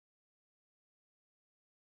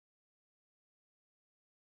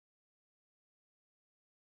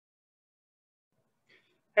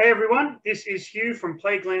Hey everyone, this is Hugh from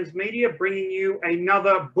Plaguelands Media bringing you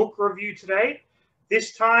another book review today.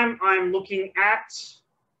 This time I'm looking at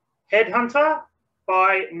Headhunter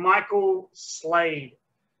by Michael Slade.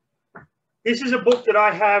 This is a book that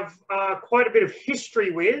I have quite a bit of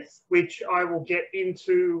history with, which I will get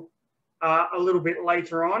into a little bit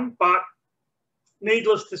later on. But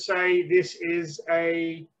needless to say, this is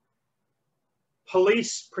a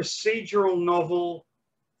police procedural novel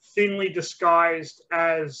thinly disguised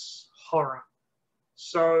as horror.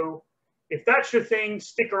 So if that's your thing,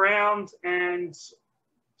 stick around and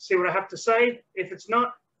see what I have to say. If it's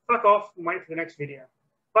not, fuck off and wait for the next video.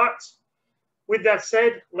 But with that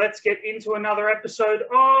said, let's get into another episode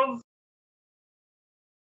of...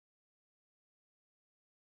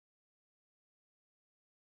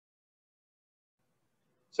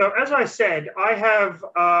 So as I said, I have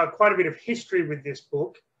quite a bit of history with this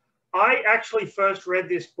book. I actually first read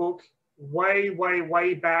this book way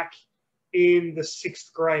back in the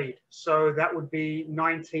 6th grade. So that would be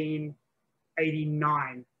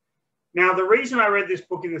 1989. Now, the reason I read this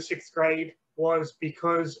book in the 6th grade was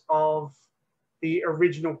because of the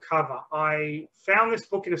original cover. I found this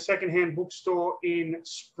book in a secondhand bookstore in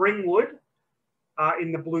Springwood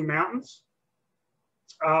in the Blue Mountains.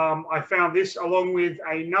 I found this along with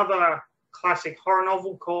another classic horror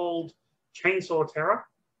novel called Chainsaw Terror,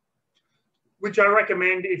 which I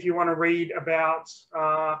recommend if you want to read about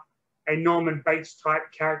a Norman Bates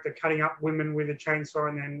type character cutting up women with a chainsaw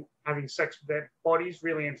and then having sex with their bodies.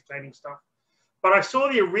 Really entertaining stuff. But I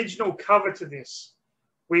saw the original cover to this,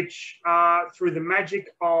 which through the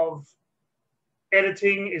magic of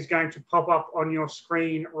editing is going to pop up on your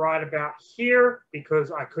screen right about here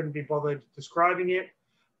because I couldn't be bothered describing it.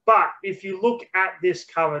 But if you look at this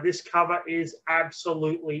cover is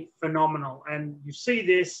absolutely phenomenal. And you see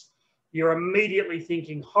this, you're immediately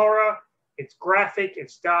thinking horror. It's graphic,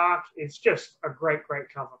 it's dark, it's just a great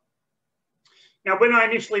cover. Now, when I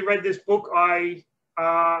initially read this book, I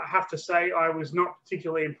have to say I was not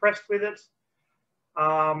particularly impressed with it.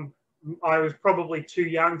 I was probably too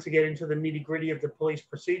young to get into the nitty-gritty of the police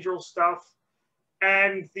procedural stuff.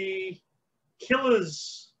 And the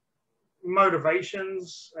killer's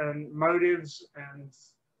motivations and motives, and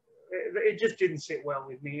it just didn't sit well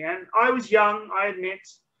with me. And I was young, I admit.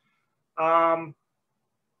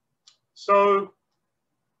 So,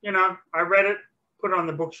 you know, I read it, put it on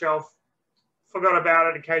the bookshelf, forgot about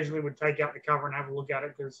it, occasionally would take out the cover and have a look at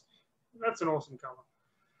it because that's an awesome cover.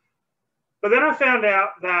 But then I found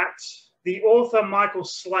out that the author, Michael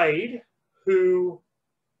Slade, who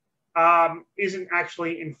isn't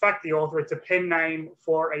actually, in fact, the author, it's a pen name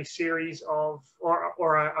for a series of,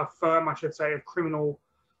 or a firm, I should say, of criminal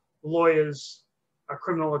lawyers,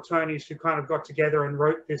 criminal attorneys who kind of got together and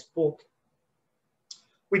wrote this book,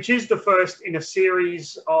 which is the first in a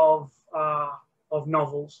series of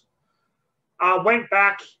novels. Went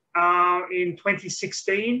back in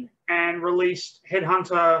 2016 and released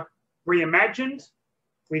Headhunter Reimagined,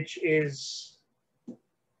 which is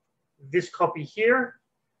this copy here.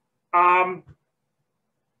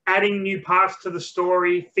 Adding new parts to the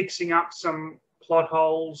story, fixing up some plot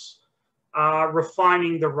holes,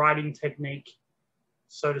 refining the writing technique,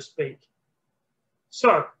 so to speak.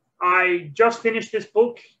 So I just finished this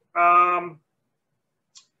book. I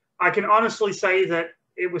can honestly say that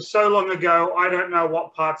it was so long ago, I don't know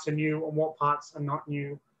what parts are new and what parts are not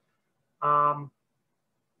new. But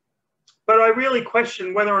I really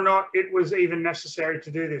question whether or not it was even necessary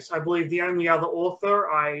to do this. I believe the only other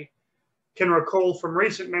author I can recall from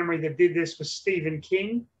recent memory that did this was Stephen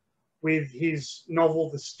King with his novel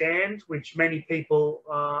The Stand, which many people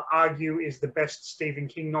argue is the best Stephen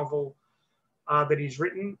King novel that he's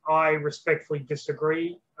written. I respectfully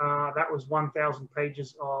disagree. That was 1,000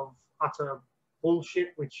 pages of utter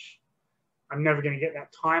bullshit, which I'm never going to get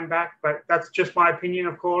that time back. But that's just my opinion,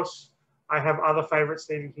 of course. I have other favorite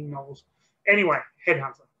Stephen King novels. Anyway,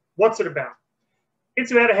 Headhunter. What's it about?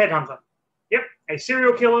 It's about a headhunter. Yep, a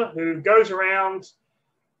serial killer who goes around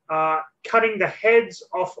cutting the heads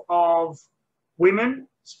off of women,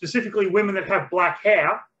 specifically women that have black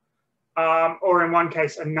hair, or in one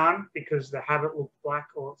case a nun because the habit looked black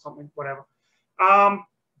or something, whatever.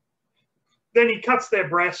 Then he cuts their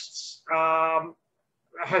breasts,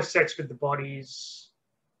 has sex with the bodies,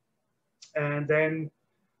 and then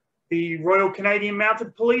the Royal Canadian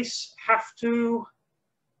Mounted Police have to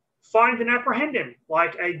find and apprehend him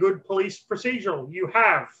like a good police procedural. You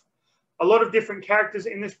have a lot of different characters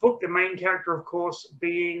in this book. The main character, of course,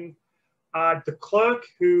 being the clerk,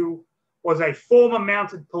 who was a former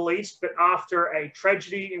mounted police, but after a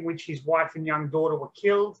tragedy in which his wife and young daughter were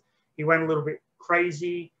killed, he went a little bit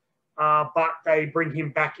crazy but they bring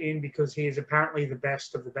him back in because he is apparently the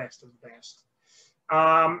best of the best of the best.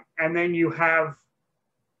 And then you have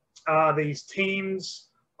these teams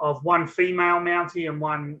of one female Mountie and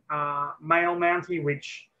one male Mountie,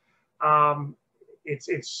 which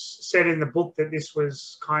it's said in the book that this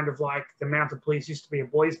was kind of like the Mounted Police used to be a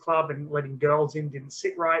boys' club, and letting girls in didn't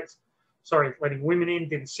sit right. Sorry, letting women in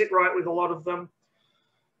didn't sit right with a lot of them.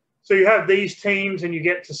 So you have these teams, and you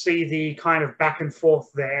get to see the kind of back and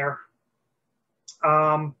forth there.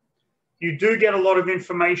 You do get a lot of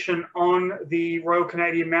information on the Royal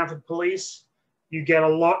Canadian Mounted Police. You get a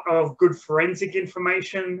lot of good forensic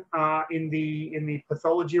information in the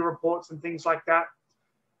pathology reports and things like that.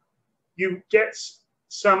 You get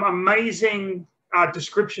some amazing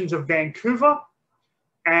descriptions of Vancouver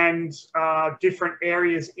and different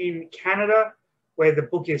areas in Canada where the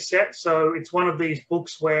book is set. So it's one of these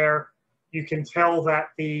books where you can tell that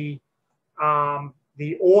the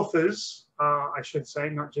authors, I should say,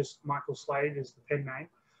 not just Michael Slade as the pen name,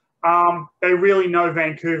 they really know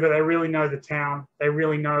Vancouver, they really know the town, they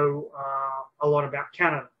really know a lot about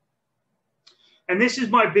Canada. And this is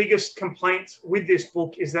my biggest complaint with this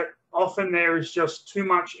book, is that often there is just too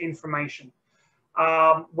much information.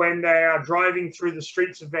 When they are driving through the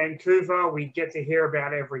streets of Vancouver, we get to hear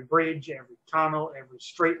about every bridge, every tunnel, every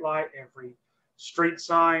street light, every street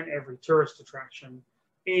sign, every tourist attraction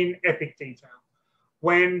in epic detail.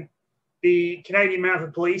 When the Canadian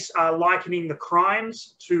Mounted Police are likening the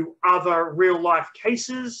crimes to other real-life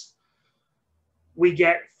cases, we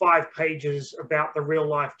get 5 pages about the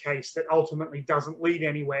real-life case that ultimately doesn't lead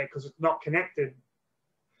anywhere because it's not connected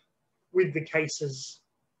with the cases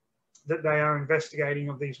that they are investigating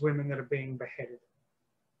of these women that are being beheaded.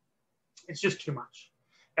 It's just too much.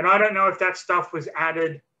 And I don't know if that stuff was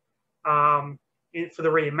added for the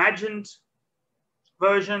reimagined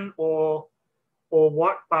version or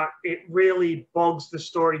what, but it really bogs the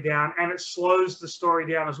story down, and it slows the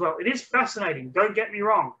story down as well. It is fascinating, don't get me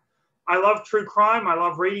wrong. I love true crime, I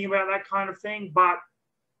love reading about that kind of thing, but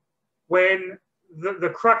when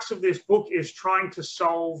the crux of this book is trying to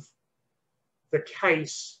solve the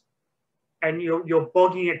case, and you're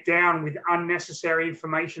bogging it down with unnecessary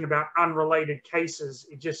information about unrelated cases,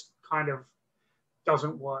 it just kind of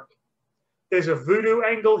doesn't work. There's a voodoo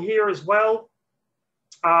angle here as well,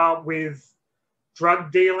 with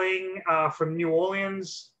drug dealing from New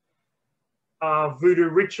Orleans, voodoo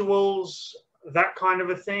rituals, that kind of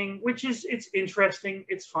a thing, which it's interesting,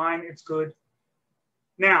 it's fine, it's good.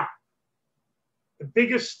 Now, the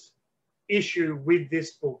biggest issue with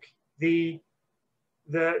this book, the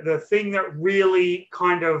thing that really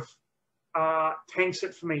kind of tanks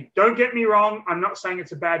it for me. Don't get me wrong, I'm not saying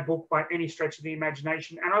it's a bad book by any stretch of the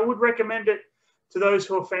imagination, and I would recommend it to those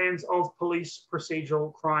who are fans of police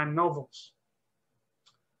procedural crime novels.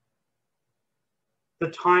 The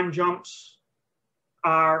time jumps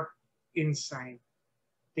are insane.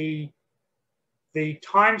 The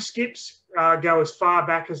time skips go as far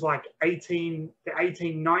back as like the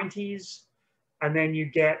 1890s, and then you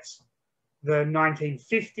get the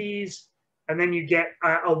 1950s, and then you get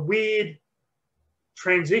a weird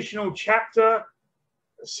transitional chapter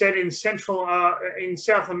set in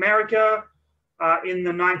South America in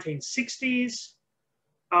the 1960s,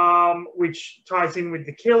 which ties in with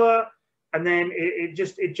the killer, and then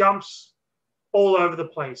it jumps all over the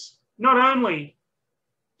place. Not only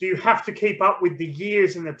do you have to keep up with the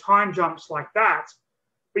years and the time jumps like that,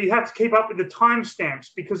 but you have to keep up with the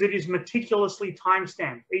timestamps because it is meticulously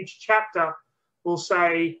timestamped. Each chapter will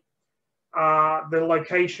say the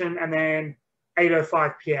location and then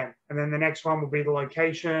 8:05 p.m. And then the next one will be the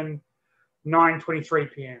location,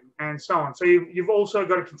 9:23 p.m. and so on. So you've also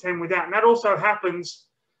got to contend with that. And that also happens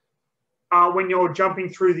when you're jumping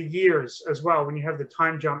through the years as well, when you have the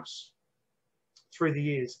time jumps through the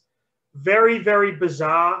years. Very, very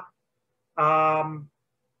bizarre.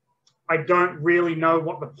 I don't really know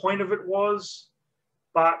what the point of it was,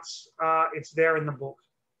 but it's there in the book.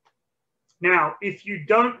 Now, if you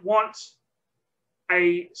don't want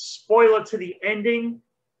a spoiler to the ending,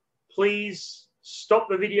 please stop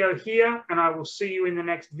the video here and I will see you in the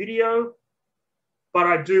next video. But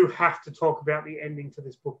I do have to talk about the ending to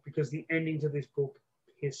this book because the ending to this book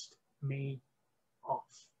pissed me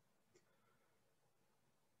off.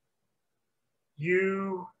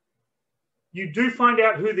 You do find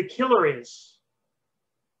out who the killer is.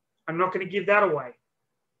 I'm not going to give that away.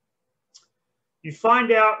 You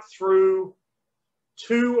find out through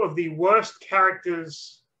 2 of the worst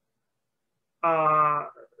characters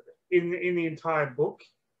in the entire book,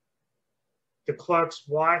 the clerk's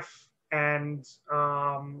wife and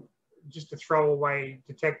just a throwaway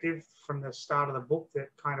detective from the start of the book that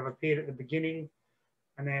kind of appeared at the beginning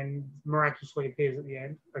and then miraculously appears at the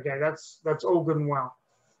end. Okay, that's all good and well.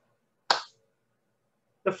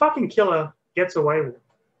 The fucking killer gets away with it.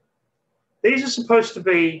 These are supposed to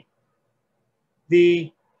be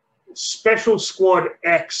the Special Squad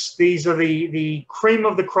X. These are the cream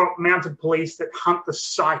of the crop mounted police that hunt the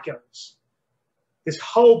psychos. This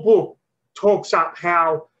whole book talks up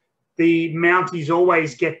how the Mounties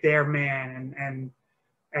always get their man, and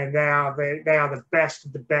they are the best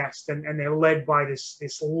of the best, and they're led by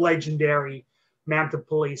this legendary mounted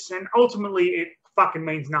police. And ultimately, it fucking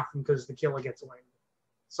means nothing because the killer gets away with it.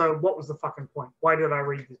 So what was the fucking point? Why did I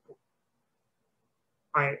read this book?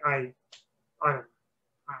 I don't know.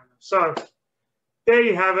 So there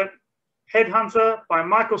you have it. Headhunter by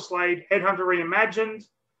Michael Slade, Headhunter Reimagined.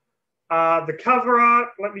 The cover art,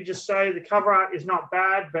 let me just say, the cover art is not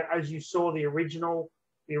bad, but as you saw the original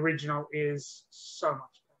is so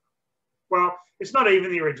much better. Well, it's not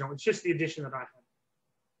even the original, it's just the edition that I had.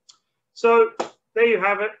 So there you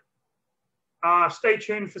have it. Stay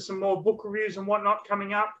tuned for some more book reviews and whatnot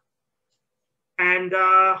coming up. And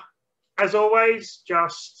as always,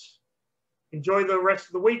 just enjoy the rest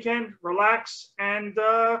of the weekend, relax, and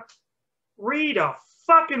read a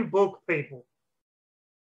fucking book, people.